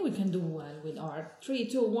 Now I think we can do well with R. 3,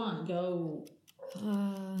 2, 1, go.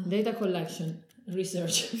 Data collection,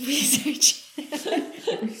 research. Research.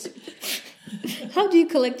 How do you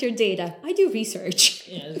collect your data? I do research.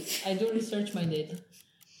 Yes, I do research my data.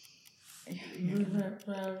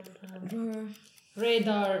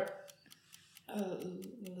 Radar.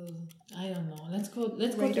 I don't know. Let's go to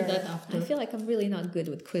Radar. that after. I feel like I'm really not good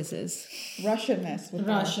with quizzes. Russianness. With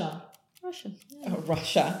Russia. Russia. R. Oh,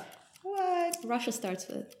 Russia. What? Russia starts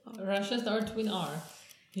with R. Russia starts with R.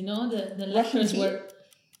 The Russian letters tea? were...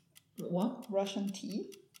 What? Russian tea?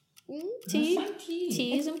 Tea. Russian tea.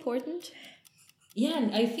 Tea is important. Yeah,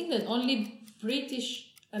 and I think that only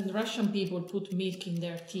British and Russian people put milk in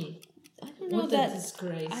their tea. I don't know What a that.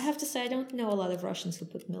 disgrace. I have to say, I don't know a lot of Russians who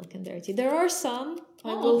put milk in their tea. There are some.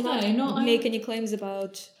 I Oh, will okay, not make any claims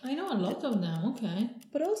about. I know a lot of them, okay.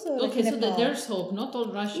 But also like Okay, so Nepal. there's hope. Not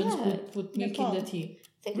all Russians Yeah, put milk Nepal. in the tea.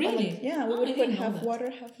 Think Really? Yeah, we Oh, I would put didn't know half that. water,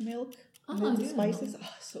 half milk, Oh, and I then the didn't know. spices.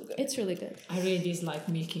 Oh, so good. It's really good. I really dislike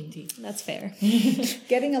milk in tea. That's fair.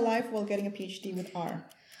 Getting a life while getting a PhD with R.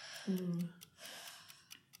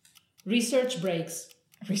 Research breaks.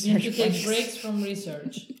 You have to take breaks from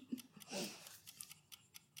research.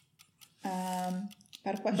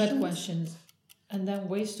 Bad questions. Bad questions. And then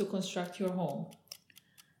ways to construct your home.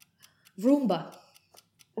 Roomba.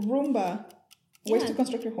 Roomba. Ways Yeah. to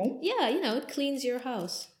construct your home? Yeah, it cleans your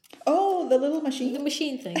house. Oh, the little The machine.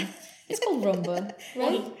 machine thing. It's called Roomba,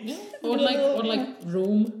 right? Or like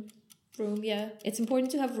room. Room, yeah. It's important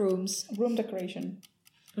to have rooms. Room decoration.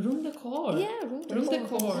 Room decor. Yeah, room Room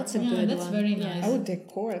decor. decor. That's a Yeah, good that's one. very Yeah. nice. Oh,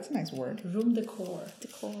 decor. That's a nice word. Room decor.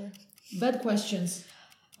 Decor. Bad questions.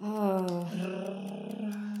 Oh.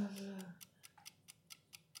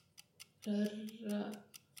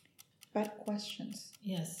 Bad questions.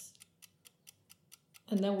 Yes.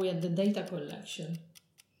 And then we had the data collection.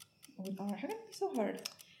 With R. How can it be so hard?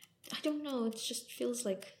 I don't know. It just feels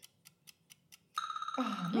like.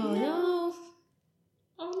 Oh, Oh no.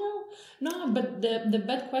 Oh no. No, but the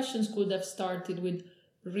bad questions could have started with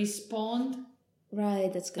respond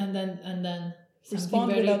Right, that's good. and then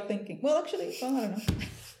respond very, without thinking. Well, actually, I don't know.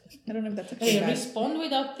 I don't know if that's actually Hey, bad. respond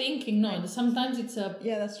without thinking. No, sometimes it's a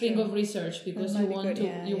Yeah, that's thing true. of research because That you might be want good, to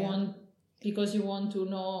yeah, yeah. because you want to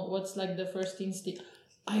know what's like the first instinct.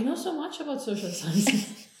 I know so much about social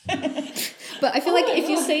sciences. But I feel Oh like my if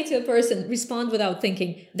you God. say to a person, respond without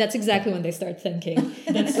thinking, that's exactly when they start thinking.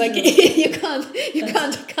 That's Like true. you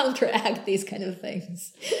can't counteract these kind of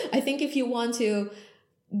things. I think if you want to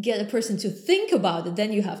get a person to think about it,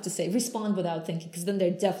 then you have to say respond without thinking, because then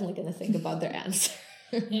they're definitely going to think about their answer.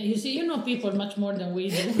 Yeah, you see, you know people much more than we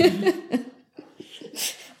do.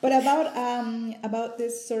 But about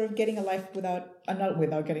this sort of getting a life not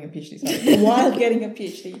without getting a PhD, sorry, while getting a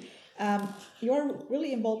PhD, you're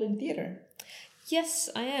really involved in theater. Yes,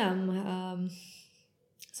 I am.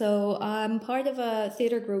 So I'm part of a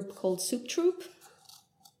theater group called Soup Troupe,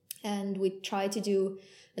 and we try to do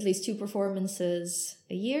at least 2 performances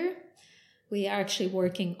a year. We are actually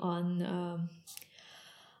working on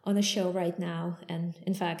a show right now, and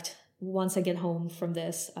in fact, once I get home from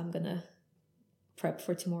this, I'm gonna prep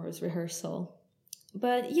for tomorrow's rehearsal.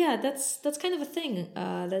 But yeah, that's kind of a thing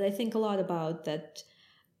that I think a lot about, that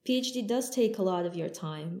PhD does take a lot of your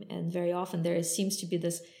time, and very often there seems to be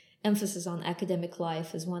this emphasis on academic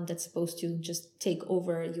life as one that's supposed to just take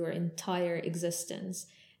over your entire existence.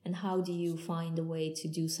 And how do you find a way to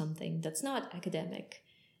do something that's not academic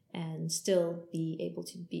and still be able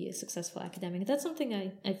to be a successful academic? That's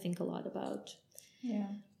something I think a lot about. Yeah.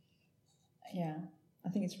 I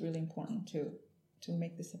think it's really important to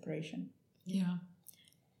make the separation. Yeah.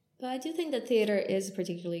 But I do think that theater is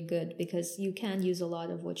particularly good because you can use a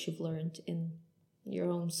lot of what you've learned in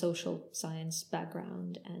your own social science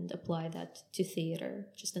background and apply that to theater,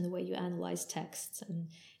 just in the way you analyze texts and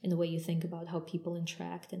in the way you think about how people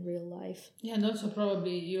interact in real life. Yeah, and also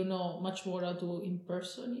probably you know much more how to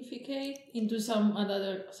impersonificate into some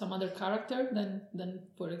other character than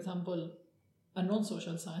for example a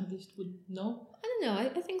non-social scientist would know. I don't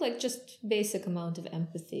know. I think like just basic amount of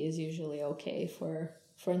empathy is usually okay for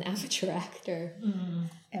an amateur actor.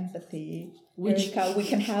 Empathy. Which Erica, we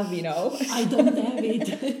can have, I don't have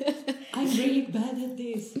it. I'm really bad at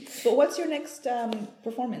this. But what's your next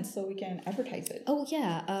performance so we can advertise it? Oh,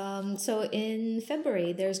 yeah. So in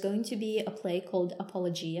February, there's going to be a play called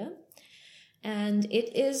Apologia. And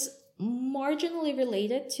it is marginally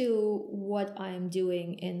related to what I'm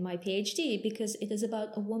doing in my PhD because it is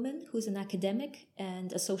about a woman who's an academic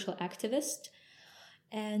and a social activist,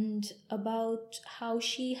 and about how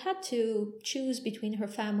she had to choose between her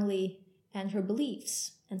family and her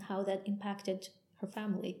beliefs and how that impacted her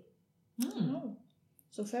family. Oh.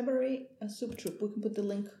 So February, a soup troupe. We can put the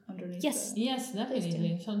link underneath. Yes. Yes,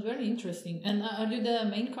 definitely. Sounds very interesting. And are you the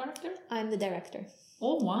main character? I'm the director.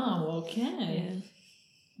 Oh, wow. Okay.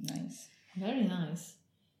 Yeah. Nice. Very nice.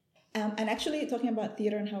 And actually, talking about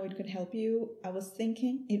theater and how it could help you, I was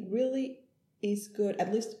thinking it really is good,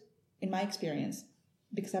 at least in my experience,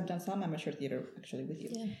 because I've done some amateur theater actually with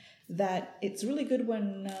you, that it's really good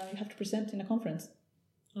when you have to present in a conference.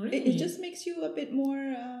 Really? It just makes you a bit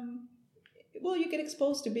more, you get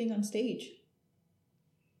exposed to being on stage.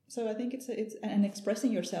 So I think it's and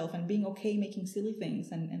expressing yourself and being okay making silly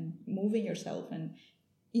things and moving yourself. And,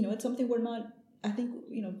 it's something we're not, I think,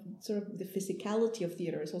 sort of the physicality of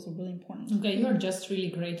theater is also really important. Okay, you are just really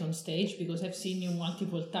great on stage because I've seen you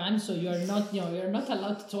multiple times, so you're not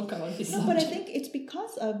allowed to talk about this subject. But I think it's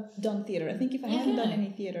because I've done theater. I think if I hadn't done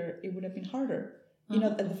any theater, it would have been harder.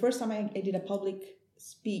 The first time I did a public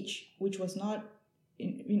speech, which was not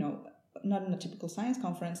in a typical science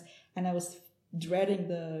conference, and I was dreading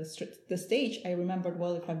the stage, I remembered,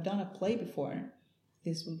 well, if I've done a play before,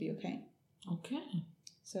 this will be okay. Okay.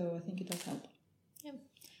 So I think it does help. Yeah.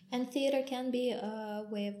 And theater can be a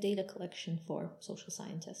way of data collection for social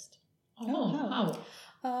scientists. How?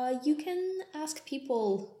 You can ask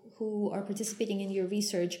people who are participating in your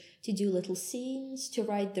research to do little scenes, to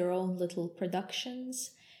write their own little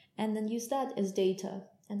productions, and then use that as data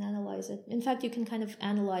and analyze it. In fact, you can kind of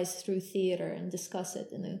analyze through theater and discuss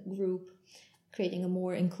it in a group, creating a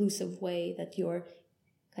more inclusive way that your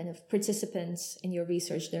kind of participants in your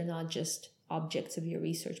research, they're not just objects of your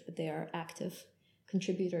research, but they are active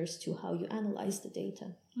contributors to how you analyze the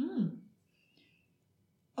data.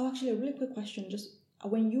 Oh, actually, a really quick question. Just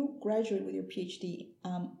when you graduate with your PhD,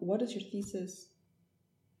 what is your thesis?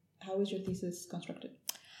 How is your thesis constructed?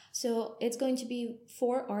 So it's going to be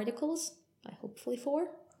 4 articles, hopefully 4.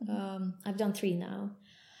 I've done 3 now.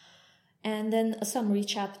 And then a summary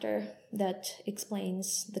chapter that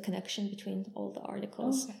explains the connection between all the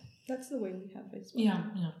articles. Okay. That's the way we have it as well. Yeah.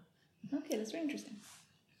 Okay, that's very interesting.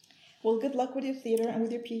 Well, good luck with your theater and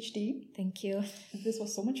with your PhD. Thank you. This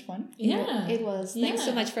was so much fun. Yeah. It was. Thanks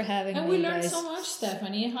so much for having me, And we learned guys. so much,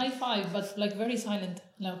 Stephanie. High five, but like very silent.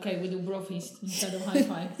 Okay, we do bro fist instead of high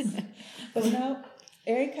five. But now,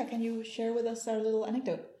 Erica, can you share with us our little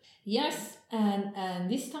anecdote? Yes, and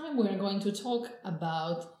this time we're going to talk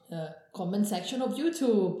about the comment section of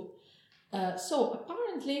YouTube. So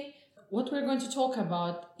apparently, what we're going to talk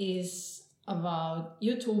about is about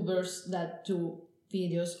YouTubers that do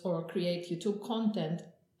videos or create YouTube content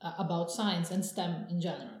about science and STEM in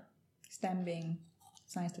general. STEM being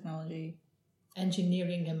science, technology,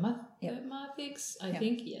 engineering and mathematics, I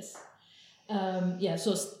think, yes.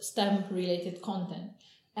 So STEM related content.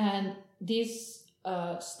 And this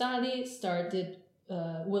study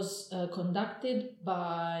was conducted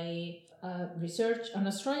by an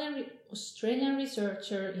Australian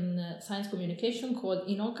researcher in science communication called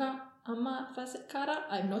Inoka Amafasekara.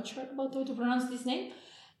 I'm not sure about how to pronounce this name.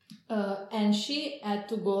 And she had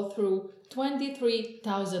to go through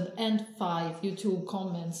 23,005 YouTube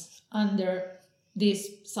comments under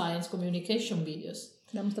these science communication videos.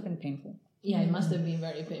 That must have been painful. Yeah, it must have been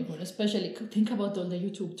very painful, especially think about all the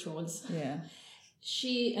YouTube trolls. Yeah.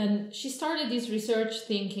 She started this research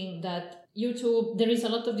thinking that YouTube, there is a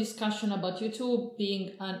lot of discussion about YouTube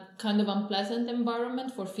being a kind of unpleasant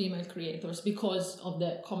environment for female creators because of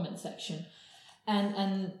the comment section.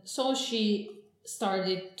 And so she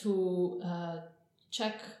started to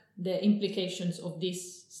check the implications of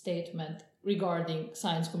this statement regarding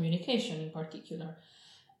science communication in particular.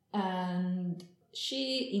 And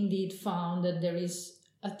she indeed found that there is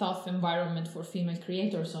a tough environment for female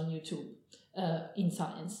creators on YouTube in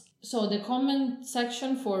science. So the comment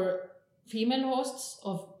section for female hosts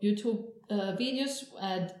of YouTube videos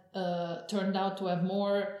had turned out to have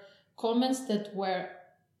more comments that were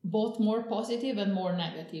both more positive and more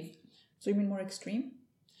negative. So you mean more extreme?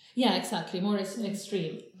 Yeah, exactly, more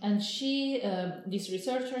extreme. And she, this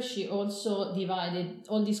researcher, she also divided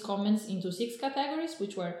all these comments into 6 categories,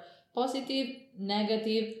 which were positive,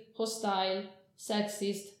 negative, hostile,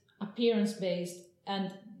 sexist, appearance-based,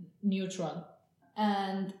 and neutral.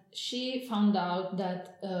 And she found out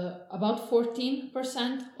that about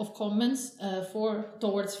 14% of comments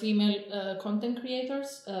towards female content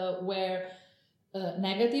creators were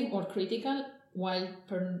negative or critical, while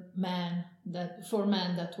for men that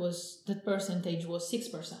percentage was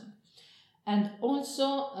 6%. And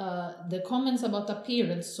also the comments about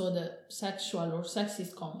appearance, so the sexual or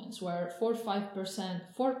sexist comments, were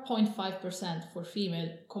 4.5% for female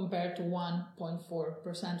compared to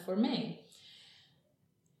 1.4% for male.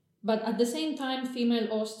 But at the same time, female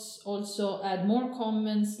hosts also had more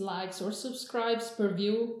comments, likes, or subscribes per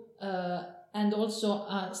view, and also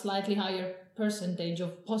a slightly higher percentage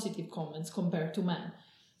of positive comments compared to men.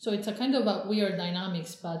 So it's a kind of a weird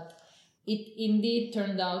dynamics, but it indeed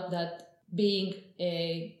turned out that being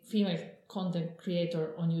a female content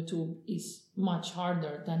creator on YouTube is much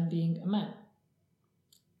harder than being a man.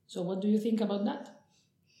 So what do you think about that?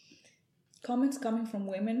 Comments coming from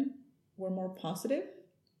women were more positive?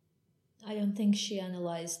 I don't think she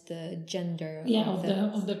analyzed the gender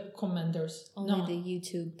of the commenters. Only the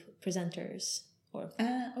YouTube presenters or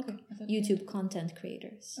Okay. YouTube content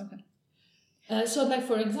creators. Okay. So like,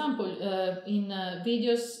 for example, in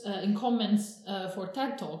videos, in comments for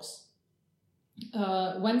TED Talks,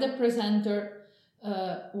 when the presenter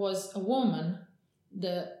was a woman,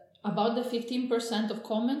 about the 15% of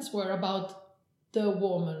comments were about the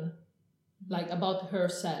woman, like about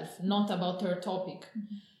herself, not about her topic.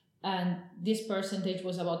 Mm-hmm. And this percentage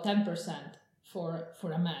was about 10% for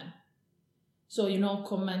a man. So,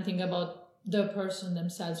 commenting about the person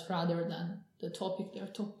themselves rather than the topic they're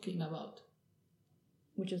talking about.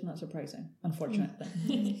 Which is not surprising,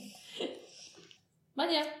 unfortunately.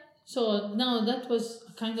 But yeah, so now that was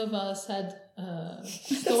kind of a sad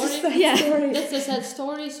story. That's a sad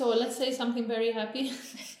story. So let's say something very happy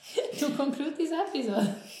to conclude this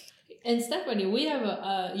episode. And Stephanie, we have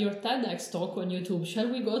your TEDx talk on YouTube. Shall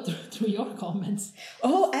we go through your comments?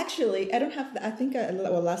 Oh, actually, I don't have... I think,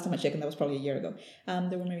 last time I checked, and that was probably a year ago,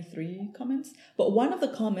 there were maybe 3 comments. But one of the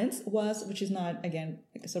comments was, which is not, again,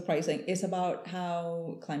 surprising, is about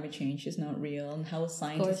how climate change is not real and how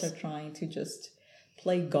scientists are trying to just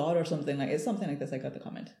play God or something. It's something like this. I got the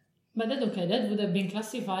comment. But that's okay. That would have been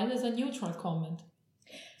classified as a neutral comment.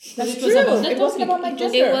 That's true. It wasn't about my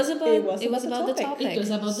gender. It was about the topic. It was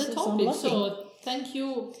about the topic. So thank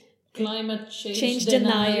you, climate change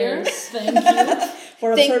deniers. Thank you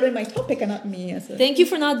for observing my topic and not me. Thank you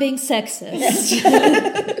for not being sexist. Yes.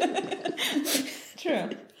 True.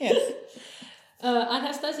 Yes.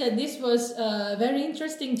 Anastasia, this was a very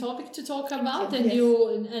interesting topic to talk about, and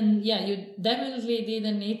you definitely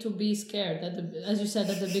didn't need to be scared as you said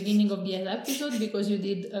at the beginning of the episode, because you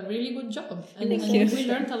did a really good job, and we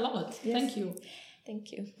learned a lot. Yes.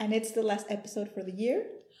 Thank you. And it's the last episode for the year.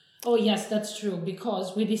 Oh yes, that's true,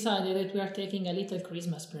 because we decided that we are taking a little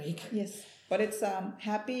Christmas break. Yes, but it's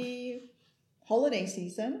happy holiday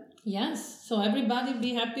season. Yes, so everybody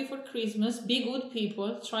be happy for Christmas, be good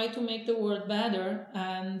people, try to make the world better,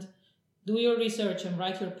 and do your research and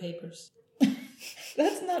write your papers.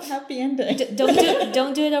 That's not happy ending.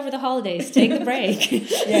 Don't do it over the holidays. Take the break.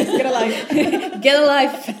 Yes, get a life. Get a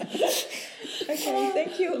life. Okay,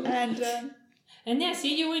 thank you, and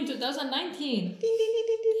see you in 2019.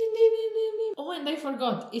 Oh, and I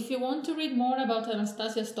forgot. If you want to read more about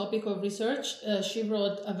Anastasia's topic of research, she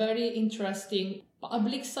wrote a very interesting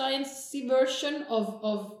public science version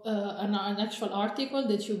of an actual article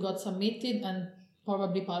that you got submitted and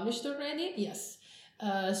probably published already. Yes.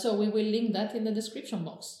 So we will link that in the description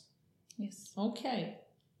box. Yes. Okay.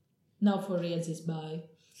 Now for realsies, bye.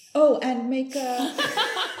 Oh, and make a...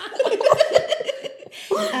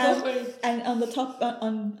 And on the top,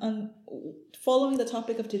 on following the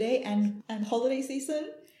topic of today and holiday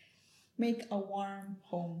season, make a warm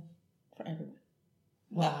home for everyone.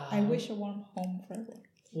 Wow. I wish a warm home for everyone.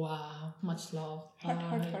 Wow. Much love.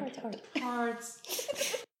 Heart.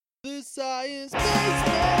 Hearts. The science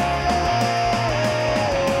basement.